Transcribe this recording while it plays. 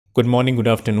Good morning, good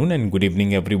afternoon, and good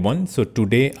evening, everyone. So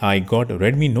today I got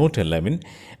Redmi Note 11,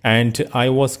 and I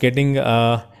was getting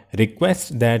a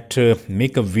request that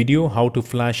make a video how to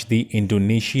flash the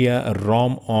Indonesia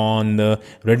ROM on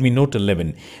Redmi Note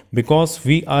 11, because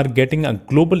we are getting a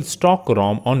global stock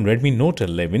ROM on Redmi Note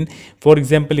 11. For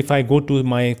example, if I go to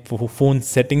my phone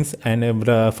settings and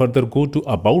further go to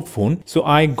about phone, so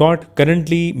I got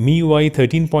currently MIUI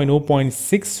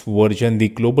 13.0.6 version, the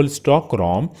global stock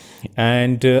ROM,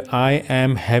 and I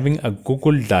am having a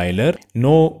Google dialer,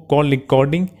 no call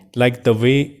recording like the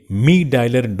way Me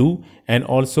Dialer do, and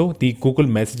also the Google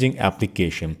messaging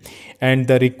application. And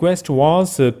the request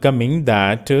was coming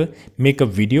that make a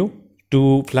video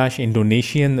to flash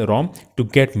Indonesian ROM to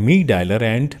get Me Dialer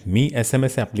and Me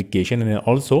SMS application, and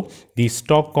also the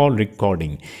stock call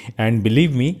recording. And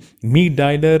believe me, Me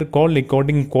Dialer call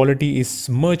recording quality is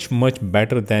much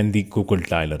better than the Google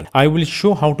dialer. I will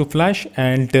show how to flash,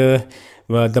 and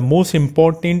the most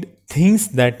important things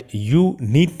that you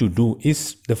need to do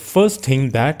is, the first thing,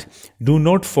 that do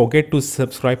not forget to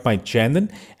subscribe my channel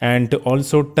and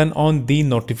also turn on the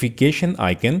notification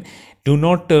icon. Do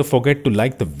not forget to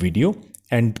like the video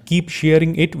and keep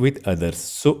sharing it with others,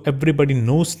 so everybody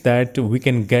knows that we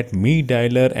can get Me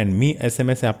Dialer and Me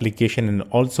SMS application and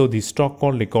also the stock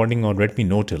call recording on Redmi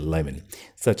Note 11.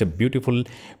 Such a beautiful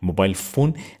mobile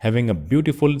phone having a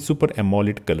beautiful Super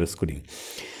AMOLED color screen.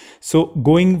 So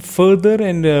going further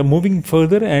and moving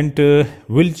further, and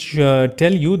we'll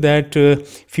tell you that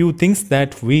few things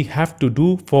that we have to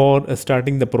do for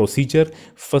starting the procedure.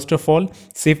 First of all,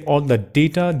 save all the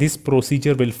data. This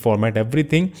procedure will format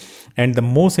everything. And the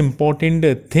most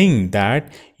important thing,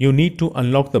 that you need to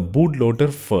unlock the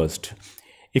bootloader first.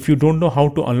 If you don't know how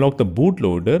to unlock the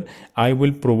bootloader, I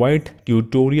will provide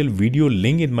tutorial video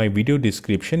link in my video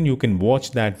description. You can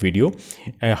watch that video,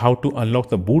 how to unlock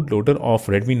the bootloader of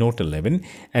Redmi Note 11,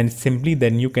 and simply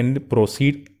then you can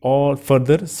proceed all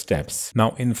further steps.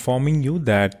 Now informing you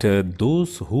that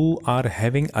those who are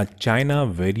having a China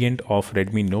variant of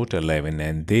Redmi Note 11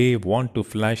 and they want to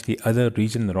flash the other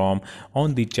region ROM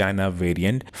on the China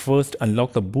variant, first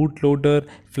unlock the bootloader,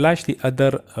 flash the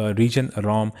other region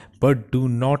ROM, but do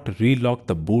not relock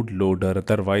the bootloader,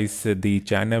 otherwise the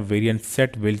China variant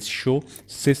set will show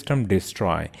system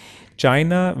destroy.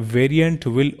 China variant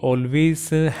will always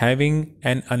having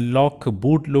an unlock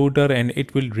bootloader, and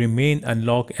it will remain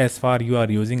unlocked as far you are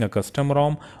using a custom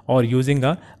ROM or using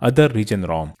a other region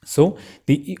ROM. So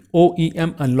the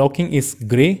OEM unlocking is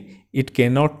gray. It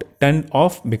cannot turn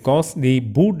off because the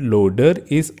bootloader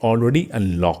is already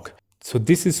unlocked. So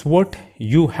this is what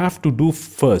you have to do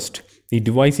first. The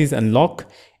device is unlocked.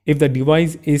 If the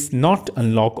device is not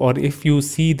unlocked, or if you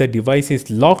see the device is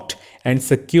locked and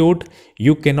secured,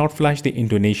 you cannot flash the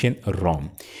Indonesian ROM.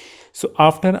 So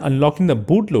after unlocking the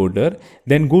bootloader,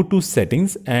 then go to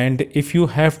settings, and if you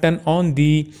have turned on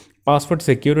the password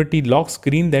security lock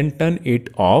screen, then turn it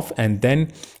off. And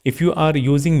then if you are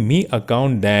using Me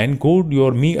account, then go to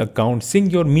your Me account,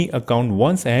 sync your Me account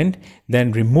once and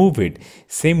then remove it.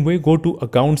 Same way, go to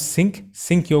account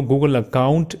sync your Google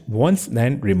account once,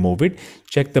 then remove it.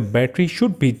 Check the battery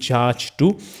should be charged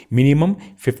to minimum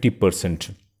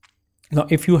 50%. Now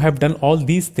if you have done all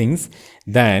these things,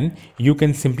 then you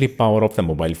can simply power off the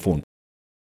mobile phone.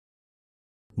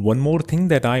 One more thing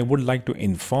that I would like to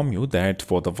inform you, that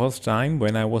for the first time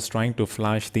when I was trying to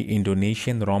flash the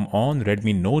Indonesian ROM on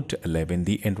Redmi Note 11,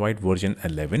 the Android version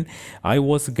 11, I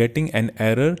was getting an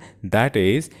error, that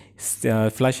is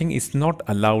flashing is not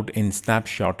allowed in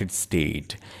snapshotted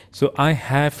state. So I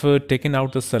have taken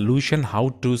out the solution how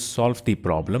to solve the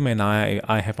problem, and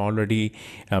I have already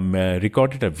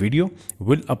recorded a video.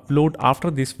 Will upload after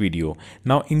this video.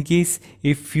 Now in case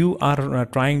if you are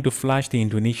trying to flash the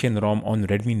Indonesian ROM on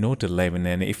Redmi Note 11,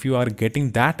 and if you are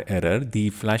getting that error, the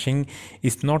flashing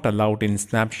is not allowed in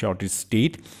snapshotted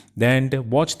state, then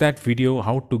watch that video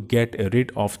how to get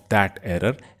rid of that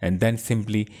error, and then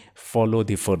simply follow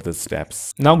the further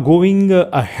steps. Now going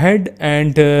ahead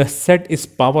and set is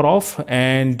power off,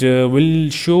 and we'll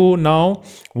show now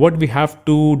what we have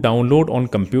to download on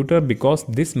computer, because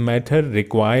this method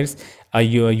requires a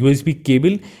USB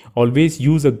cable. Always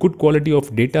use a good quality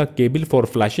of data cable for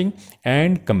flashing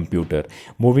and computer.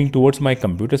 Moving towards my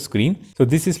computer screen. So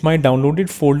this is my downloaded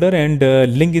folder, and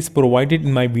link is provided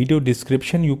in my video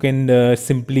description. You can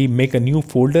simply make a new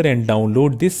folder and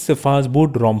download this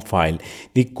fastboot ROM file.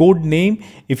 The code name,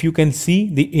 if you can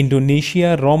see, the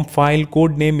Indonesia ROM file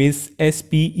code name is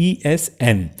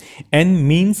SPESN. N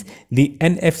means the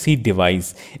NFC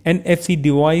device. NFC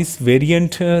device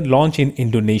variant launch in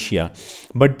Indonesia,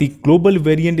 but the global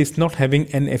variant is not having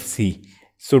NFC.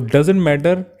 So doesn't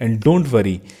matter, and don't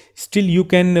worry. Still, you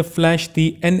can flash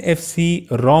the NFC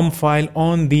ROM file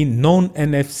on the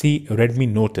non-NFC Redmi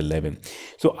Note 11.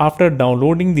 So after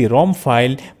downloading the ROM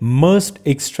file, must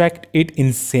extract it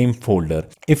in same folder.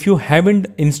 If you haven't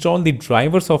installed the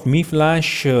drivers of Mi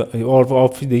Flash or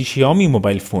of the Xiaomi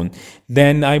mobile phone,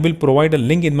 then I will provide a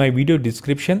link in my video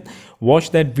description.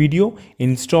 Watch that video,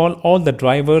 install all the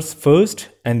drivers first,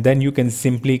 and then you can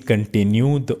simply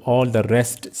continue all the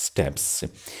rest steps.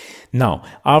 Now,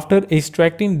 after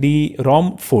extracting the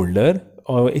ROM folder,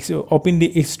 open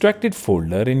the extracted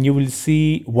folder and you will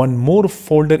see one more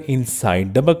folder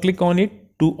inside. Double click on it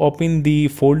to open the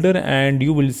folder and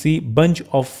you will see bunch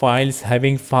of files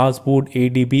having fastboot,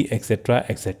 ADB, etc,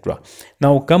 etc.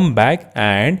 Now come back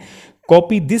and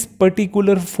copy this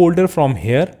particular folder from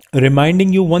here.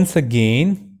 Reminding you once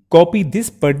again, copy this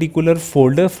particular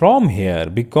folder from here,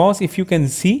 because if you can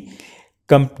see,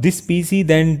 this PC,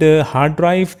 then the hard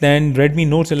drive, then Redmi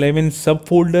Note 11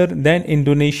 subfolder, then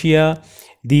Indonesia,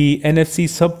 the NFC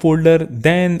subfolder,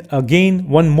 then again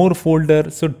one more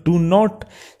folder. So do not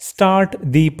start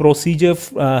the procedure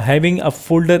having a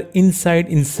folder inside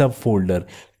in subfolder.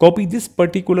 Copy this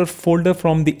particular folder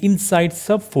from the inside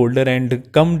subfolder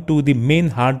and come to the main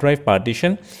hard drive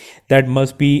partition. That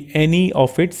must be any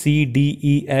of it, C, D,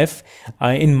 E, F.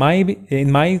 In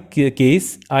my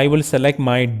case, I will select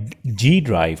my G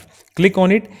drive. Click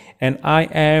on it and I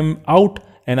am out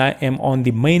and I am on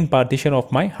the main partition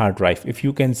of my hard drive. If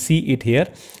you can see it here,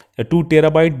 a 2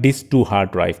 terabyte disk 2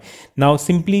 hard drive. Now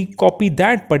simply copy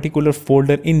that particular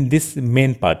folder in this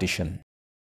main partition.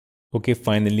 Okay,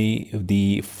 finally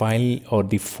the file or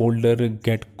the folder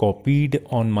get copied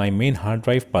on my main hard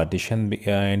drive partition,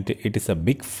 and it is a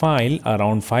big file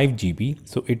around 5 GB,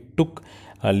 so it took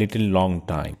a little long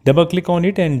time. Double click on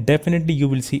it and definitely you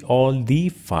will see all the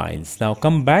files. Now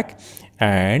come back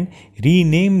and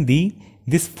rename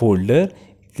this folder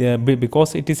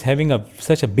because it is having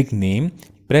such a big name.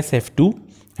 Press F2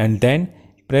 and then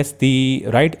press the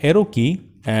right arrow key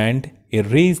and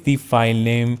erase the file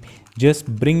name. Just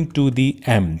bring to the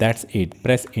M, that's it.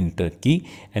 Press enter key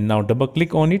and now double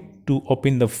click on it to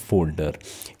open the folder.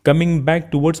 Coming back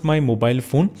towards my mobile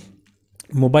phone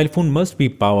must be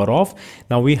power off.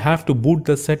 Now we have to boot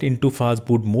the set into fast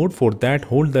boot mode. For that,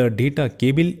 hold the data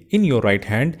cable in your right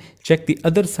hand. Check the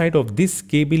other side of this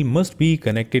cable must be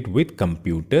connected with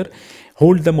computer.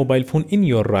 Hold the mobile phone in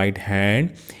your right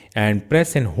hand and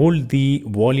press and hold the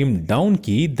volume down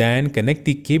key. Then connect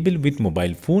the cable with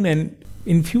mobile phone and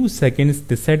in few seconds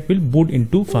the set will boot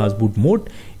into fast boot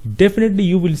mode. Definitely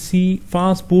you will see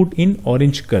fast boot in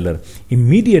orange color.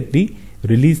 Immediately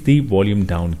release the volume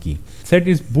down key. Set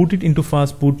is booted into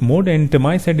fast boot mode and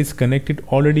my set is connected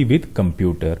already with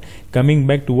computer. Coming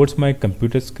back towards my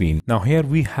computer screen. Now here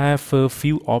we have a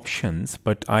few options,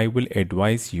 but I will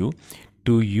advise you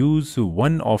to use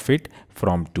one of it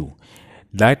from two.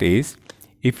 That is,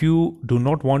 if you do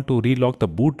not want to relock the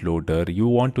bootloader, you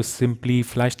want to simply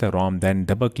flash the ROM, then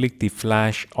double click the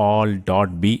flash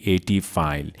all.bat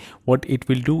file. What it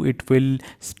will do, it will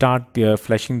start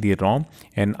flashing the ROM,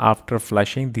 and after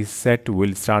flashing the set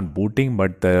will start booting,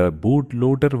 but the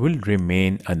bootloader will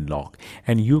remain unlocked.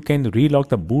 And you can relock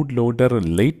the bootloader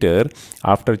later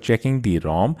after checking the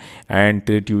ROM, and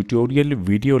the tutorial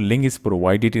video link is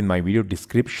provided in my video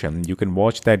description. You can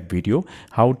watch that video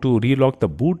how to relock the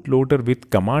bootloader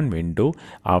with command window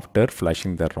after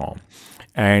flashing the ROM.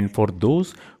 And for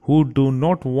those who do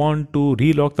not want to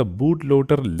relock the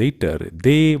bootloader later,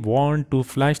 they want to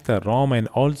flash the ROM and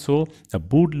also the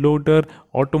bootloader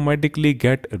automatically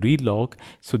get relock,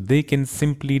 so they can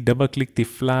simply double click the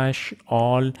flash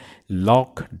all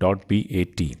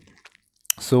lock.bat.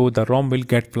 So the ROM will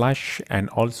get flash and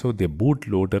also the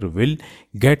bootloader will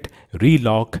get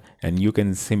relock, and you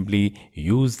can simply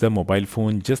use the mobile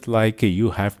phone just like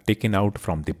you have taken out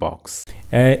from the box.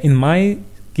 In my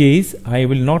case, I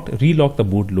will not relock the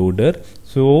bootloader,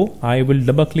 so I will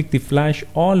double click the flash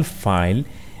all file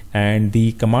and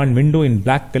the command window in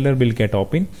black color will get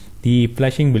open. The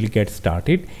flashing will get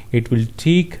started. It will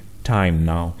take time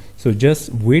now, so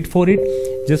just wait for it,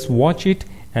 just watch it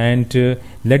and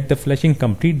let the flashing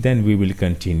complete, then we will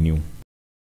continue.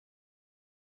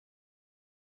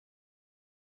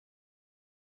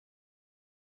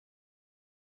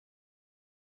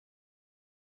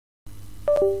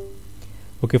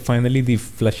 Okay, finally the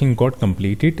flashing got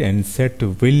completed and set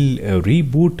will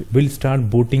will start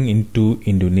booting into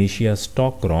Indonesia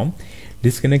stock ROM.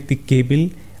 Disconnect the cable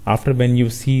after when you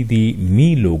see the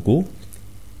Mi logo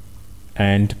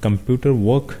and computer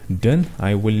work done.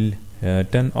 I will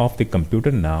turn off the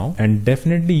computer now, and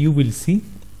definitely you will see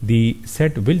the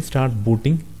set will start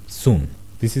booting soon.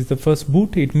 This is the first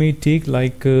boot. It may take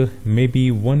like maybe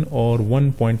 1 or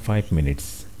 1.5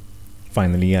 minutes.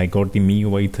 Finally, I got the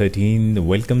MIUI 13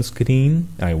 welcome screen.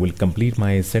 I will complete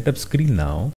my setup screen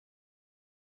now.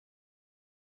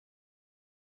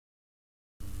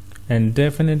 And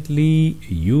definitely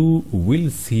you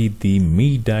will see the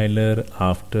Mi dialer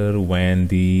after when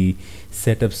the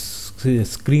setup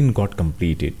screen got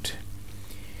completed.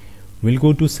 We'll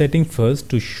go to setting first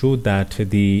to show that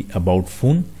the about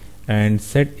phone and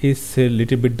set is a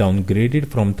little bit downgraded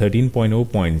from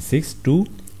 13.0.6 to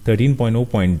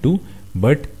 13.0.2,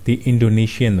 but the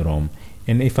Indonesian Rom.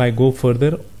 And if I go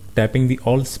further, tapping the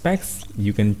all specs,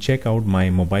 you can check out my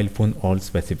mobile phone all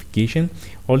specification.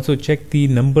 Also check the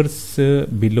numbers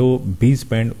below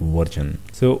baseband version.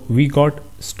 So we got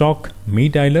stock Mi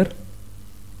dialer,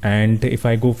 and if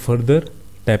I go further,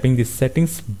 tapping the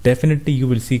settings, definitely you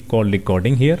will see call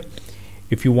recording here.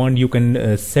 If you want, you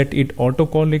can set it auto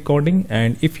call recording,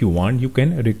 and if you want, you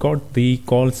can record the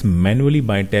calls manually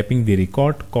by tapping the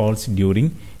record calls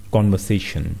during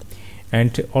conversation.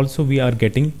 And also we are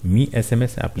getting Mi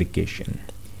SMS application.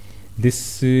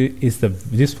 This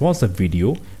was a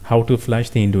video how to flash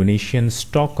the Indonesian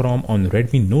stock ROM on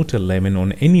Redmi Note 11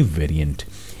 on any variant,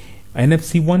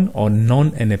 NFC 1 or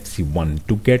non-NFC 1,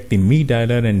 to get the Mi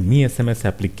dialer and Mi SMS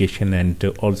application and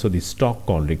also the stock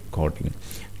call recording.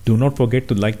 Do not forget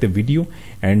to like the video,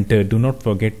 and do not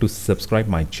forget to subscribe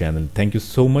my channel. Thank you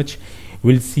so much.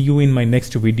 We'll see you in my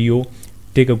next video.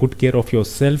 Take a good care of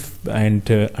yourself, and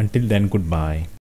until then, goodbye.